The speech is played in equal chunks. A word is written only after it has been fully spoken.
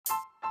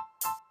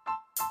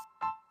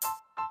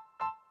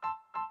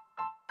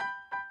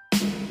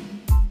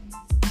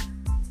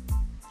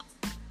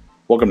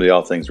Welcome to the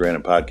All Things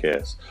Random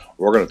podcast.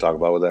 We're going to talk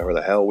about whatever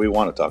the hell we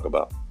want to talk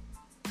about.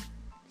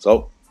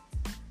 So,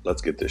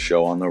 let's get this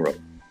show on the road.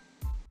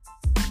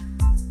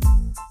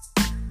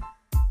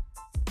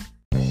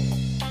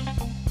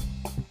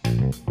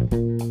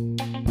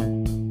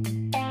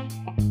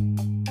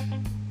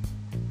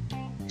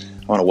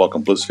 I want to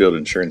welcome Blissfield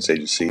Insurance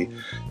Agency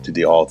to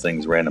the All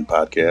Things Random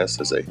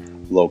podcast as a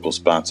local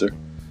sponsor.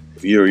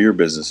 If you or your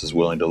business is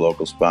willing to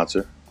local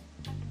sponsor,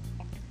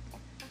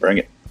 bring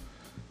it.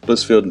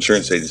 Blissfield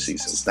Insurance Agency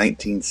since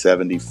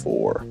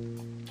 1974.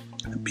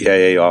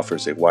 PIA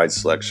offers a wide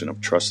selection of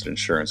trusted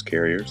insurance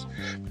carriers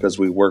because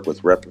we work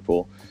with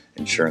reputable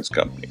insurance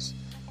companies.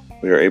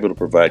 We are able to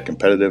provide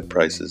competitive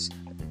prices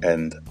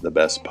and the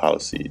best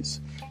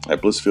policies.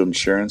 At Blissfield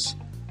Insurance,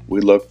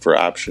 we look for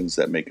options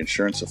that make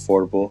insurance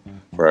affordable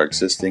for our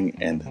existing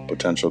and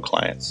potential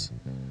clients.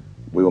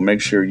 We will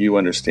make sure you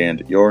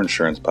understand your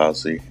insurance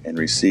policy and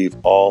receive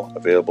all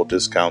available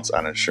discounts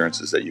on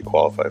insurances that you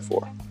qualify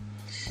for.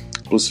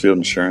 Blissfield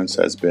Insurance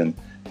has been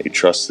a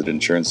trusted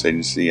insurance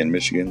agency in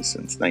Michigan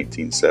since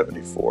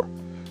 1974.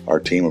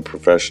 Our team of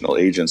professional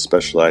agents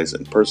specialize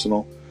in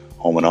personal,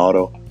 home and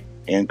auto,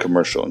 and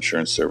commercial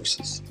insurance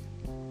services.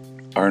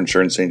 Our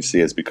insurance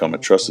agency has become a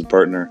trusted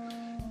partner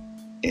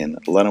in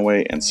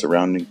Lenawee and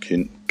surrounding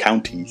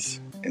counties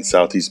in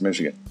southeast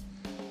Michigan.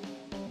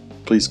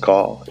 Please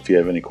call if you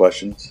have any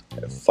questions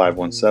at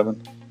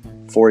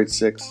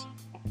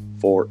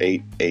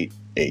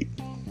 517-486-4888.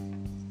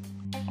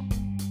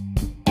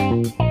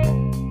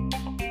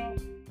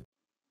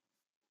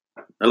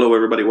 Hello,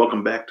 everybody.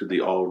 Welcome back to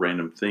the All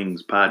Random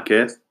Things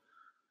podcast.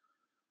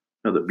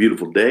 Another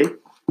beautiful day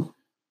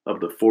of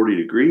the 40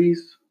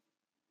 degrees,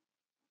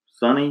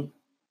 sunny.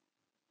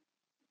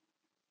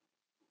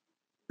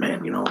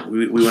 Man, we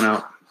went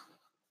out.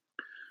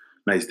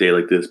 Nice day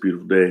like this,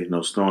 beautiful day,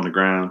 no snow on the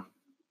ground.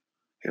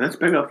 Hey, let's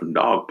pick up some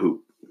dog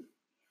poop.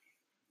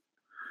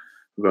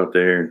 We go out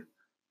there.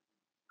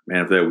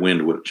 Man, if that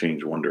wind would have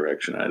changed one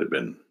direction, I'd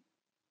been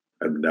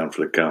down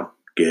for the count,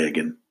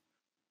 gagging.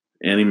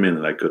 Any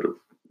minute I could have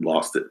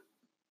lost it.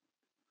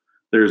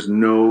 There's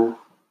no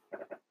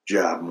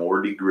job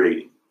more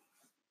degrading,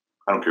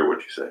 I don't care what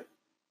you say,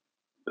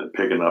 than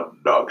picking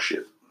up dog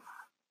shit.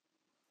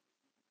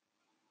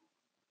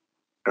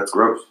 That's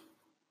gross.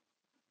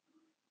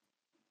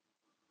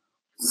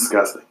 It's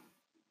disgusting.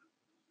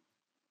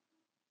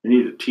 You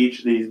need to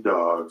teach these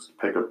dogs to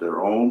pick up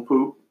their own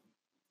poop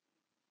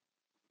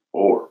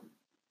or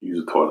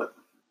use a toilet.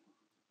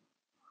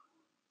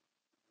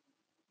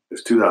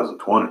 It's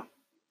 2020.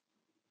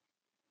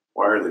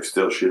 Why are they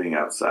still shitting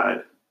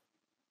outside?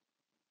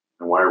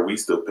 And why are we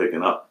still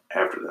picking up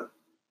after them?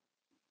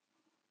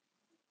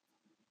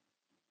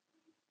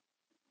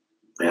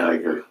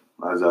 Man,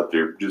 I was out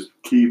there just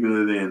keeping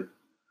it in,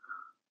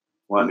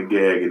 wanting to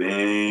gag at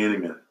any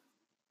minute.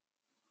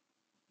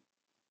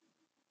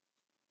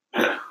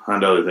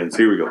 On to other things.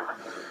 Here we go.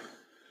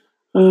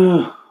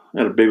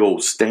 Had a big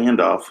old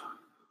standoff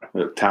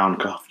at a town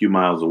a few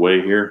miles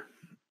away here.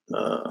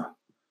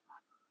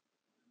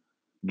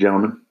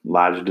 Gentleman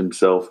lodged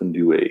himself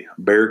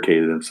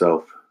barricaded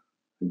himself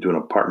into an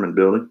apartment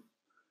building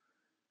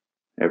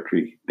after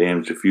he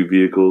damaged a few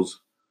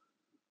vehicles.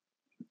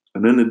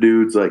 And then the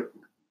dude's got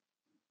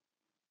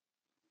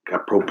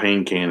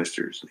propane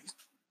canisters. He's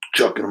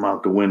chucking them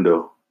out the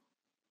window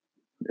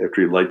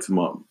after he lights them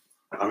up.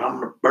 I'm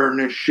going to burn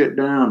this shit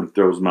down. He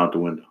throws them out the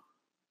window.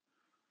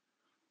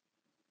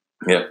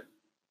 Yep.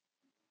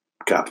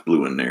 Cops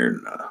blew in there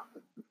and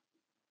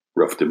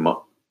roughed him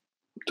up.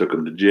 Took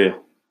him to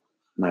jail.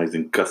 Now he's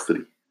in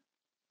custody.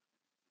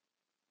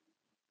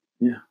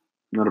 Yeah,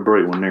 not a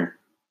bright one there.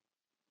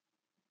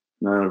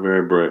 Not a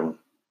very bright one.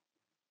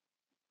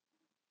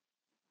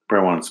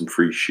 Probably wanted some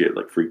free shit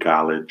like free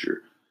college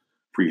or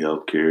free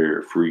healthcare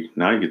or free.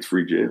 Now he gets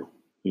free jail.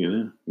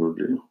 Yeah, go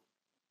to jail.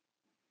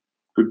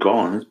 Good call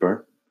on his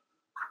part.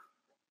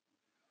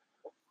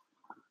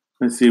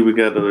 Let's see, we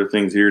got other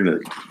things here in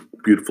the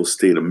beautiful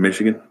state of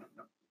Michigan.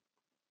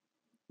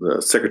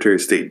 The Secretary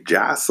of State,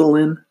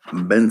 Jocelyn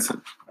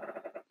Benson,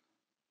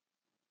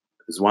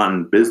 is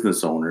wanting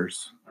business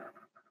owners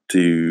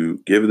to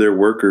give their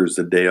workers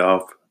a day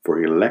off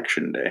for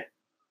election day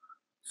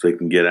so they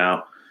can get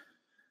out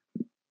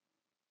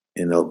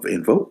and vote.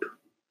 And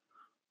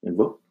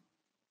vote.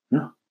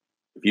 Yeah.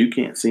 If you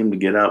can't seem to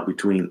get out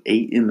between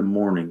 8 in the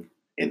morning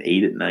and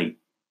 8 at night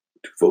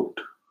to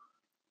vote,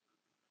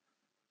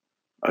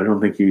 I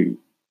don't think we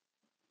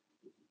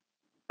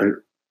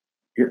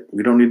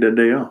don't need that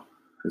day off.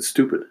 It's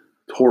stupid.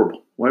 It's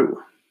horrible. Why?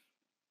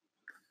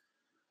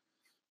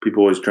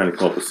 People always trying to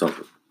come up with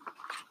something.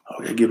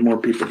 Oh, yeah, give more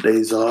people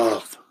days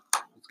off.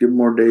 Let's give them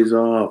more days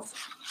off.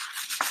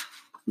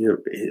 Yeah,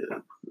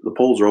 the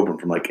polls are open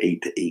from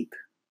 8 to 8.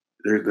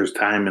 There's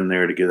time in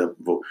there to get up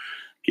and vote.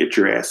 Get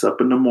your ass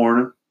up in the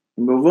morning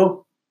and go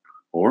vote.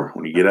 Or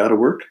when you get out of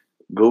work,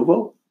 go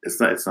vote. It's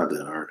not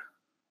that hard.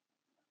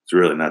 It's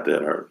really not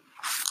that hard.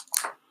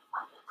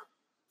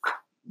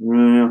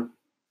 Yeah.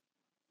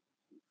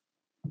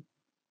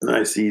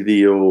 I see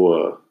the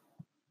old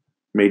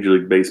Major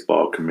League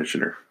Baseball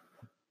commissioner.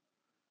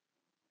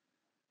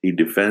 He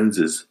defends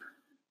his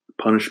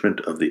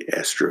punishment of the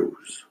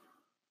Astros.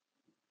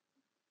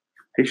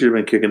 He should have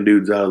been kicking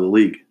dudes out of the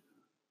league.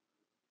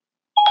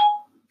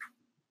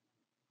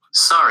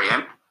 Sorry,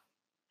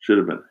 Should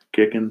have been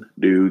kicking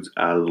dudes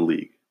out of the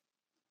league.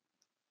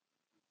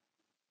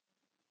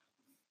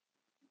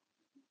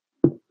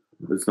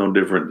 It's no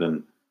different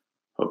than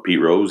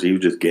Pete Rose. He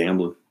was just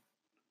gambling.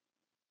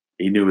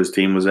 He knew his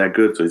team was that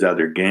good, so he's out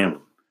there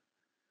gambling.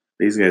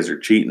 These guys are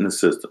cheating the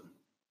system.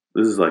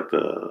 This is like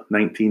the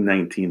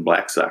 1919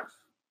 Black Sox.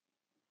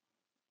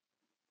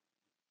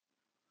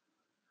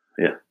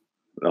 Yeah,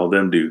 all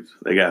them dudes,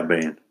 they got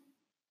banned.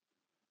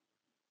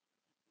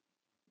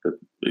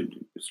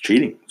 It's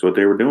cheating. It's what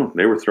they were doing.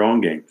 They were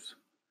throwing games.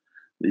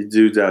 These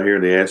dudes out here,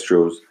 the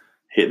Astros,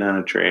 hitting on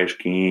a trash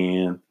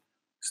can,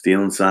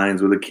 stealing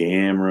signs with a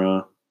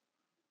camera.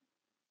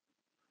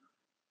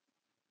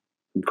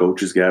 Some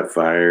coaches got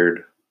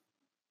fired.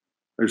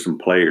 There's some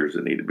players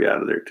that need to be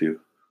out of there too.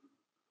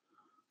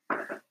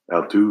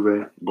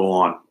 Altuve,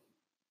 gone.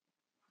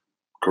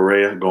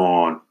 Correa,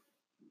 gone.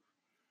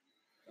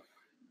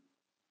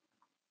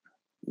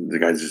 The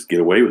guys just get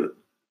away with it.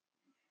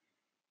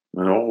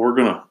 And we're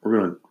gonna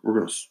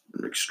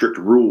make strict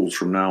rules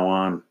from now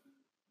on.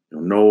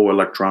 No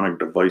electronic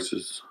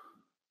devices.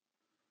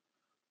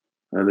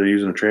 They're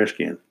using a trash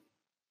can.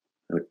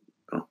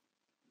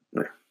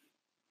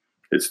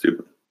 It's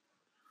stupid.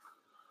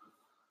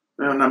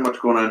 Not much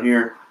going on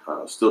here.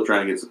 Still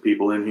trying to get some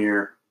people in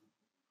here.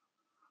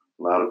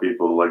 A lot of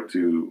people like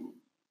to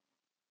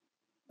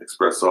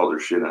express all their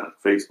shit on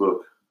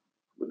Facebook,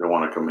 but they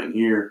want to come in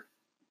here.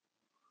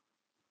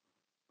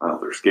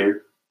 They're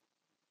scared.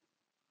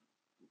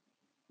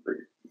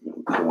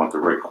 They want the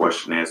right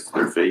question asked to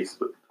their face,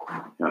 but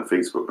on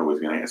Facebook,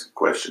 nobody's going to ask a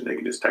question. They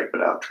can just type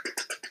it out.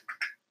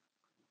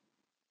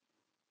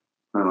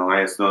 I don't know.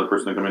 I asked another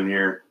person to come in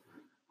here.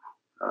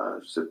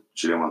 She said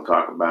she didn't want to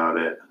talk about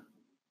it.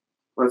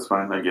 Well, that's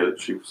fine. I get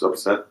it. She was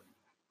upset.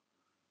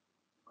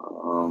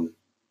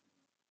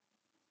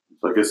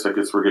 So I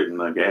guess we're getting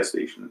a gas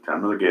station in town.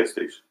 Another gas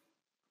station,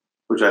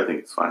 which I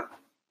think is fine.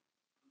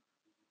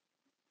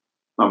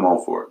 I'm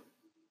all for it.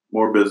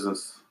 More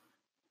business.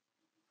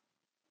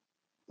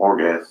 More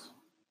gas.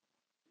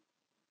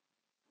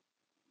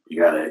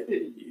 You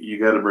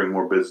gotta bring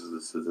more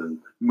businesses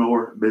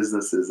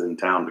in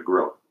town to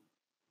grow.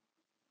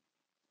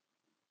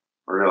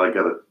 We're like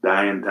got a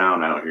dying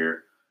town out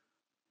here,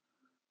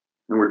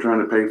 and we're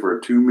trying to pay for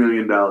a $2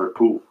 million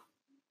pool.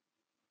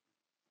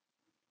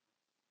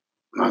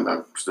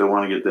 I still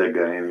want to get that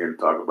guy in here to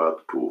talk about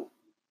the pool.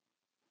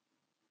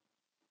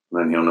 And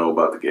then he'll know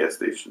about the gas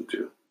station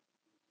too.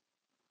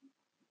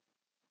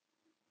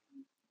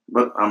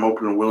 But I'm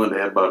open and willing to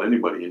have about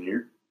anybody in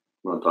here.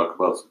 You want to talk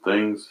about some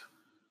things,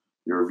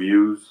 your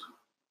views?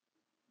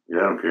 Yeah,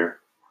 I don't care.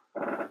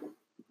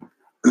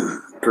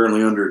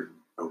 Currently under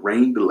a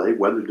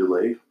weather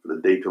delay for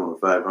the Daytona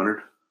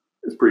 500.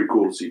 It's pretty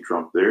cool to see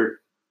Trump there.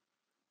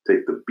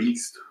 Take the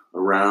beast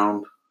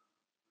around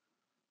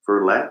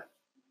for a lap.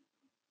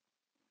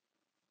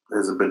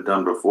 Hasn't been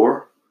done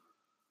before.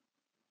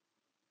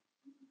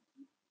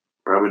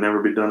 Probably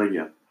never be done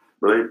again.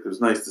 But it was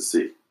nice to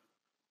see.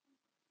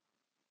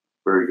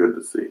 Very good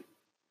to see.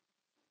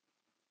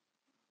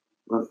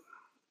 But,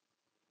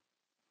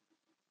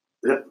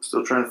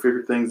 still trying to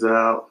figure things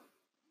out.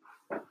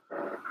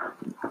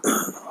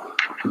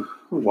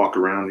 We'll walk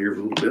around here a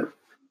little bit.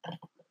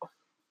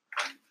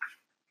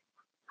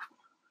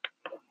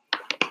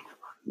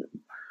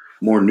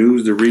 More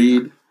news to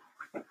read.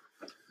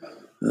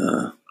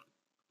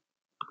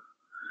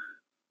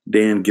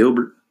 Dan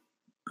Gilbert,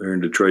 they're in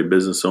Detroit,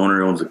 business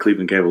owner, owns the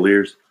Cleveland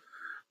Cavaliers.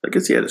 I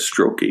guess he had a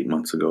stroke 8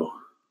 months ago.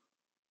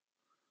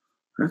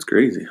 That's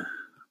crazy.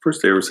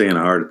 First they were saying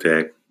a heart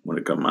attack when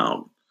it come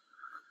out.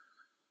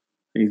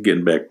 He's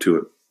getting back to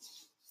it.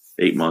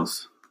 8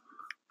 months.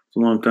 It's a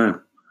long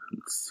time.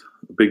 It's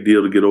a big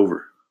deal to get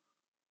over.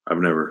 I've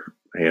never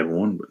had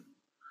one, but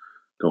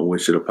don't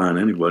wish it upon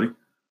anybody.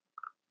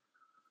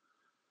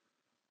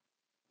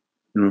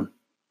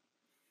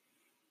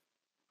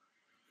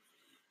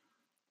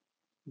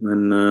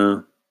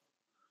 Then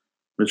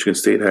Michigan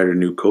State hired a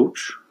new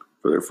coach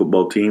for their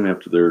football team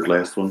after their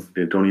last one.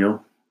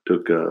 D'Antonio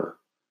took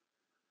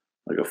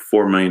like a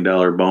 $4 million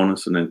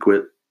bonus and then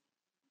quit.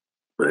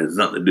 But it has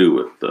nothing to do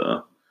with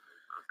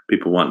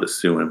people wanting to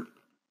sue him.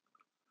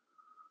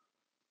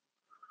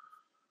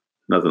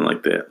 Nothing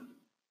like that.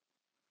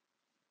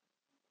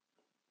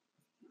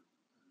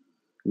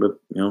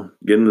 But,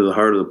 get into the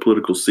heart of the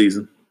political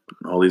season.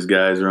 All these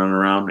guys running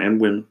around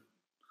and women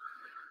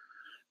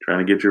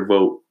trying to get your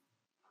vote.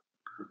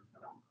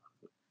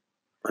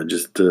 I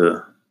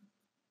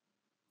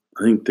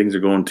think things are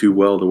going too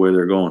well the way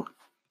they're going.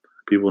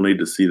 People need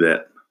to see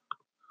that.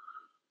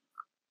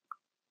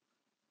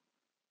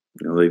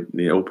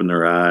 They open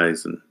their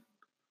eyes and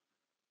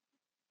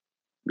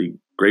be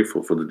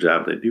grateful for the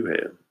job they do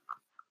have.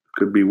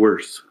 Could be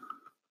worse.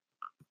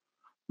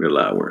 Be a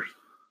lot worse.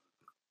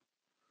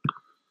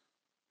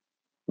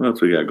 What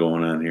else we got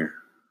going on here?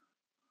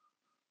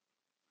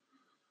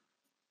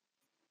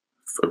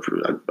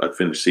 I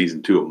finished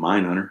season 2 of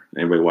Mindhunter.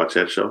 Anybody watch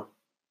that show?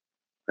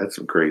 That's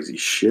some crazy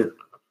shit.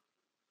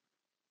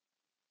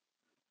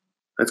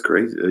 That's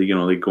crazy. You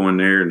know, they go in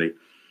there and they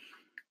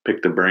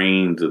pick the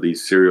brains of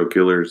these serial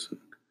killers and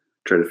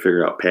try to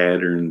figure out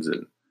patterns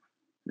and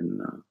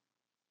you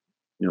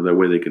know, that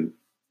way they can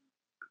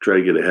try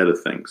to get ahead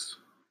of things.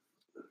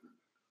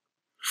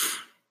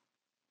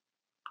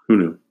 Who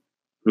knew?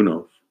 Who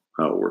knows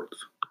how it works?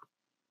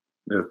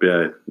 The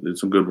FBI did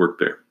some good work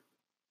there.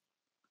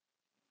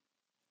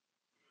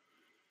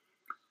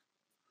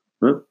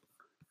 But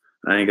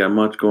I ain't got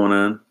much going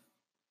on.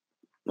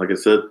 Like I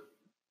said,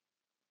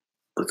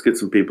 let's get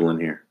some people in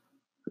here.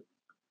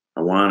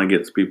 I want to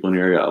get some people in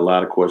here. I got a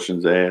lot of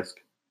questions to ask.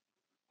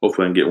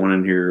 Hopefully I can get one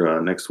in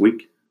here next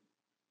week.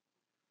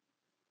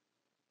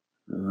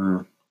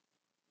 We'll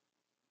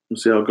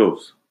see how it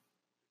goes.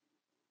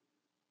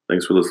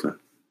 Thanks for listening.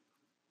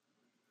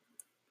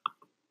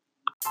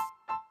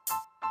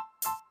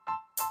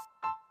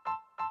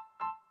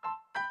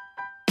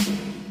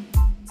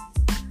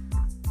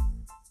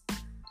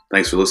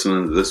 Thanks for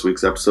listening to this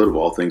week's episode of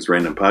All Things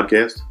Random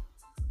Podcast.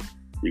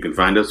 You can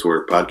find us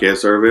where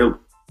podcasts are available.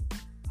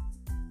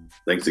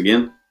 Thanks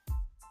again.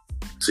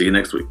 See you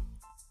next week.